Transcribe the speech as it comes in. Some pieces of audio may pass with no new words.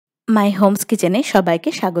মাই Holmes কিচেনে সবাইকে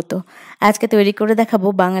স্বাগত। আজকে তৈরি করে দেখাবো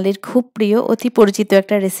বাঙালির খুব প্রিয় অতি পরিচিত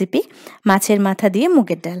একটা রেসিপি, মাছের মাথা দিয়ে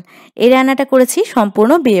মুগের ডাল। এই রান্নাটা করেছি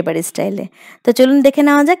সম্পূর্ণ বিয়েবাড়ির স্টাইলে। তো চলুন দেখে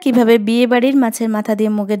নেওয়া যাক কীভাবে বিয়েবাড়ির মাছের মাথা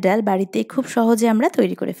দিয়ে মুগের ডাল বাড়িতেই খুব সহজে আমরা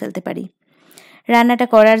তৈরি করে ফেলতে পারি। রান্নাটা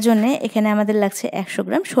করার জন্যে এখানে আমাদের লাগছে 100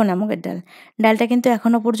 গ্রাম সোনা মুগের ডাল। ডালটা কিন্তু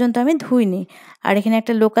এখনও পর্যন্ত আমি ধুইনি। আর এখানে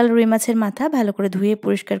একটা লোকাল রুই মাছের মাথা ভালো করে ধুয়ে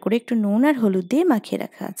পরিষ্কার করে একটু নুন আর হলুদ দিয়ে মাখিয়ে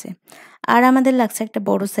রাখা আছে। আর আমাদের লাগছে একটা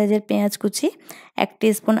বড় সাইজের পেঁয়াজ কুচি, 1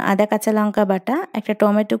 টিস্পুন আদা কাঁচা লঙ্কা বাটা, একটা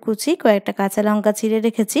টমেটো কুচি, কয়েকটা কাঁচা লঙ্কা চিড়ে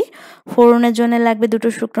রেখেছি। ফোড়নের জন্য লাগবে 2টো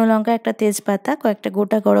শুকনো লঙ্কা, একটা তেজপাতা, কয়েকটা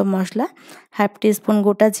গোটা গরম মশলা, 1/2 টিস্পুন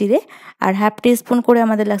গোটা জিরে, আর 1/2 টিস্পুন করে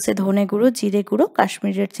আমাদের লাগছে ধনে গুঁড়ো, জিরে গুঁড়ো,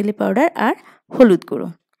 কাশ্মীরি রেড চিলি পাউডার আর হলুদ গুঁড়ো।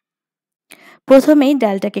 প্রথমেই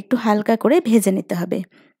ডালটাকে একটু হালকা করে ভেজে নিতে হবে।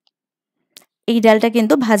 এই ডালটা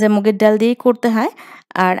কিন্তু ভাজা মুগের ডাল দিয়েই করতে হয়।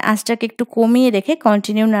 আর আঁচটাকে একটু কমিয়ে রেখে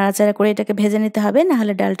কন্টিনিউ নাড়াচাড়া করে এটাকে ভেজে নিতে হবে,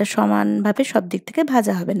 নাহলে ডালটা সমানভাবে সব দিক থেকে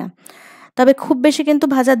ভাজা হবে না। তবে খুব বেশি কিন্তু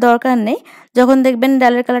ভাজার দরকার নেই। যখন দেখবেন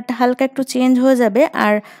ডালের কালারটা হালকা একটু চেঞ্জ হয়ে যাবে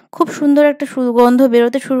আর খুব সুন্দর একটা সুগন্ধ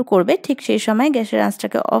বেরোতে শুরু করবে, ঠিক সেই সময় গ্যাসের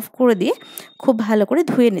আঁচটাকে অফ করে দিয়ে খুব ভালো করে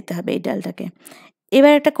ধুয়ে নিতে হবে এই ডালটাকে।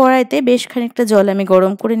 এবার একটা কড়াইতে বেশ খানিকটা জল আমি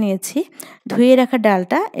গরম করে নিয়েছি। ধুয়ে রাখা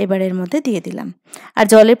ডালটা এবার এর মধ্যে দিয়ে দিলাম। আর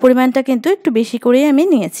জলের পরিমাণটা কিন্তু একটু বেশি করেই আমি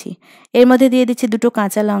নিয়েছি। এর মধ্যে দিয়ে দিচ্ছি 2টো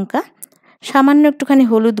কাঁচা লঙ্কা, সামান্য একটুখানি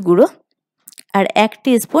হলুদ গুঁড়ো আর 1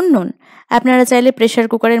 টিস্পুন নুন। আপনারা চাইলে প্রেসার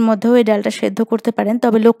কুকারের মধ্যেও এই ডালটা সেদ্ধ করতে পারেন,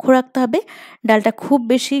 তবে লক্ষ্য রাখতে হবে ডালটা খুব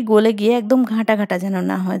বেশি গলে গিয়ে একদম ঘাঁটা ঘাঁটা যেন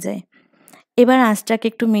না হয়ে যায়। এবার আঁচটাকে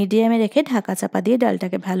একটু মিডিয়ামে রেখে ঢাকা চাপা দিয়ে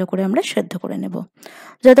ডালটাকে ভালো করে আমরা সেদ্ধ করে নেব।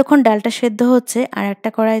 যতক্ষণ ডালটা সেদ্ধ হচ্ছে আর একটা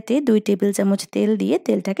কড়াইতে 2 টেবিল চামচ তেল দিয়ে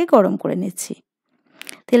তেলটাকে গরম করে নিচ্ছি।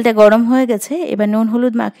 তেলটা গরম হয়ে গেছে, এবার নুন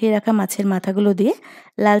হলুদ মাখিয়ে রাখা মাছের মাথাগুলো দিয়ে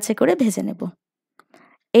লালচে করে ভেজে নেব।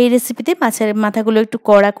 এই রেসিপিতে মাছের মাথাগুলো একটু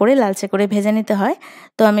কড়া করে লালচে করে ভেজে নিতে হয়।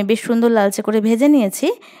 তো আমি বেশ সুন্দর লালচে করে ভেজে নিয়েছি।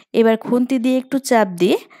 এবার খুন্তি দিয়ে একটু চাপ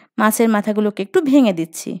দিয়ে মাছের মাথাগুলোকে একটু ভেঙে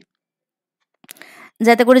দিচ্ছি,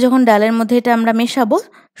 যাতে করে যখন ডালের মধ্যে এটা আমরা মেশাবো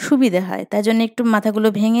সুবিধে হয়। তাই জন্য একটু মাথাগুলো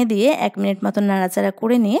ভেঙে দিয়ে 1 মিনিট মতন নাড়াচাড়া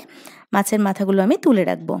করে নিয়ে মাছের মাথাগুলো আমি তুলে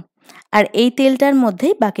রাখবো। আর এই তেলটার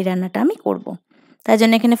মধ্যেই বাকি রান্নাটা আমি করব। তাই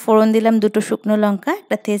জন্য এখানে ফোড়ন দিলাম 2টো শুকনো লঙ্কা,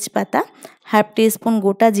 একটা তেজপাতা, 1/2 টিস্পুন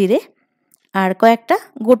গোটা জিরে আর কয়েকটা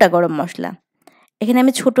গোটা গরম মশলা। এখানে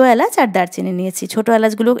আমি ছোটো এলাচ আর দারচিনি নিয়েছি। ছোটো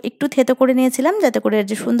এলাচগুলো একটু থেতো করে নিয়েছিলাম, যাতে করে এর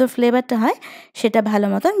যে সুন্দর ফ্লেভারটা হয় সেটা ভালো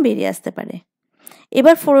মতন বেরিয়ে আসতে পারে।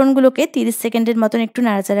 এবার ফোড়নগুলোকে 30 সেকেন্ডের মতন একটু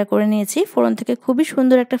নাড়াচাড়া করে নিয়েছি। ফোড়ন থেকে খুবই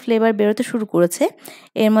সুন্দর একটা ফ্লেভার বেরোতে শুরু করেছে।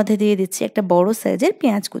 এর মধ্যে দিয়ে দিচ্ছি একটা বড় সাইজের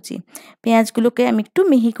পেঁয়াজ কুচি। পেঁয়াজগুলোকে আমি একটু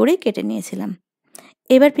মিহি করেই কেটে নিয়েছিলাম।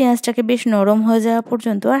 এবার পেঁয়াজটাকে বেশ নরম হয়ে যাওয়া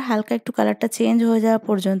পর্যন্ত আর হালকা একটু কালারটা চেঞ্জ হয়ে যাওয়া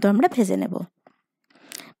পর্যন্ত আমরা ভেজে নেব।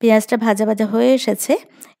 পেঁয়াজটা ভাজা ভাজা হয়ে এসেছে,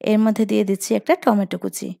 এর মধ্যে দিয়ে দিচ্ছি একটা টমেটো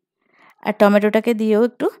কুচি। আর টমেটোটাকে দিয়েও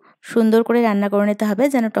একটু সুন্দর করে রান্না করে নিতে হবে,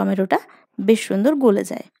 যেন টমেটোটা বেশ সুন্দর গলে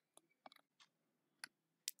যায়।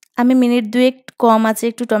 আমি মিনিট 2 কম আঁচে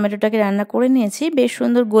একটু টমেটোটাকে রান্না করে নিয়েছি, বেশ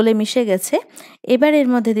সুন্দর গলে মিশে গেছে। এবার এর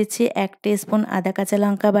মধ্যে দিচ্ছি 1 টিস্পুন আদা কাঁচা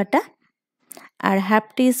লঙ্কা বাটা আর 1/2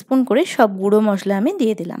 টিস্পুন করে সব গুঁড়ো মশলা আমি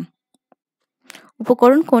দিয়ে দিলাম।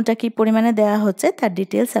 উপকরণ কোনটা কী পরিমাণে দেওয়া হচ্ছে তার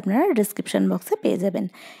ডিটেলস আপনারা ডেসক্রিপশন বক্সে পেয়ে যাবেন।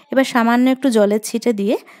 এবার সামান্য একটু জলের ছিটে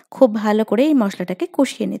দিয়ে খুব ভালো করে এই মশলাটাকে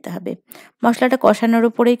কষিয়ে নিতে হবে। মশলাটা কষানোর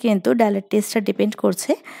উপরেই কিন্তু ডালের টেস্টটা ডিপেন্ড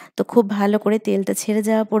করছে। তো খুব ভালো করে তেলটা ছেড়ে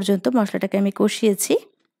যাওয়া পর্যন্ত মশলাটাকে আমি কষিয়েছি।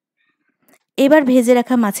 এবার ভেজে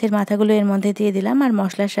রাখা মাছের মাথাগুলো এর মধ্যে দিয়ে দিলাম আর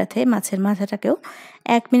মশলার সাথে মাছের মাথাটাকেও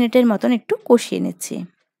 1 মিনিটের মতন একটু কষিয়ে নিচ্ছি।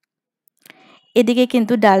 এদিকে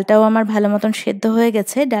কিন্তু ডালটাও আমার ভালো মতন সেদ্ধ হয়ে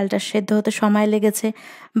গেছে। ডালটা সেদ্ধ হতে সময় লেগেছে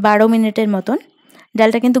 12 মিনিটের মতন।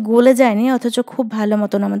 ডালটা কিন্তু গলে যায়নি, অথচ খুব ভালো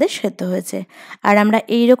মতন আমাদের সেদ্ধ হয়েছে। আর আমরা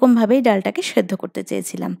এইরকমভাবেই ডালটাকে সেদ্ধ করতে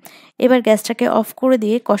চেয়েছিলাম। এবার গ্যাসটাকে অফ করে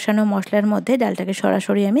দিয়ে কষানো মশলার মধ্যে ডালটাকে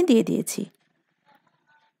সরাসরি আমি দিয়ে দিয়েছি।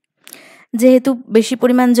 যেহেতু বেশি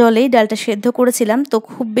পরিমাণ জলেই ডালটা সেদ্ধ করেছিলাম, তো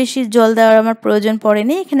খুব বেশি জল দেওয়ার আমার প্রয়োজন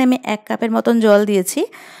পড়েনি। এখানে আমি 1 কাপের মতন জল দিয়েছি।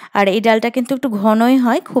 আর এই ডালটা কিন্তু একটু ঘনই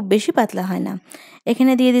হয়, খুব বেশি পাতলা হয় না।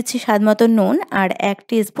 এখানে দিয়ে দিচ্ছি স্বাদ মতো নুন আর 1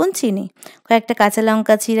 টিস্পুন চিনি, কয়েকটা কাঁচা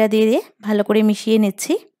লঙ্কা চিরা দিয়ে ভালো করে মিশিয়ে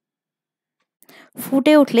নিচ্ছি।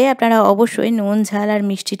 ফুটে উঠলে আপনারা অবশ্যই নুন, ঝাল আর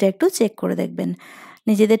মিষ্টিটা একটু চেক করে দেখবেন।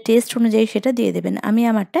 নিজেদের টেস্ট অনুযায়ী সেটা দিয়ে দেবেন। আমি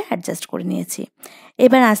আমারটা অ্যাডজাস্ট করে নিয়েছি।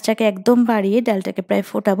 এবার আঁচটাকে একদম বাড়িয়ে ডালটাকে প্রায়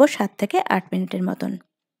ফোটাবো 7 থেকে 8 মিনিটের মতন।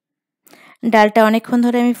 ডালটা অনেকক্ষণ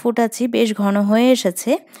ধরে আমি ফোটাচ্ছি, বেশ ঘন হয়ে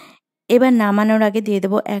এসেছে। এবার নামানোর আগে দিয়ে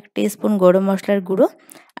দেবো 1 টিস্পুন গরম মশলার গুঁড়ো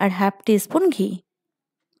আর 1/2 টিস্পুন ঘি।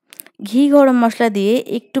 ঘি গরম মশলা দিয়ে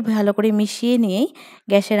একটু ভালো করে মিশিয়ে নিয়েই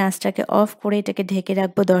গ্যাসের আঁচটাকে অফ করে এটাকে ঢেকে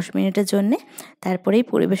রাখবো 10 মিনিটের জন্যে। তারপরেই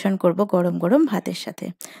পরিবেশন করব গরম গরম ভাতের সাথে।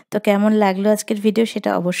 তো কেমন লাগলো আজকের ভিডিও সেটা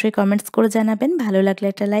অবশ্যই কমেন্টস করে জানাবেন। ভালো লাগলে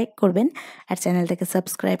একটা লাইক করবেন আর চ্যানেলটাকে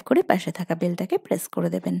সাবস্ক্রাইব করে পাশে থাকা বেলটাকে প্রেস করে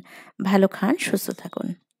দেবেন। ভালো খান, সুস্থ থাকুন।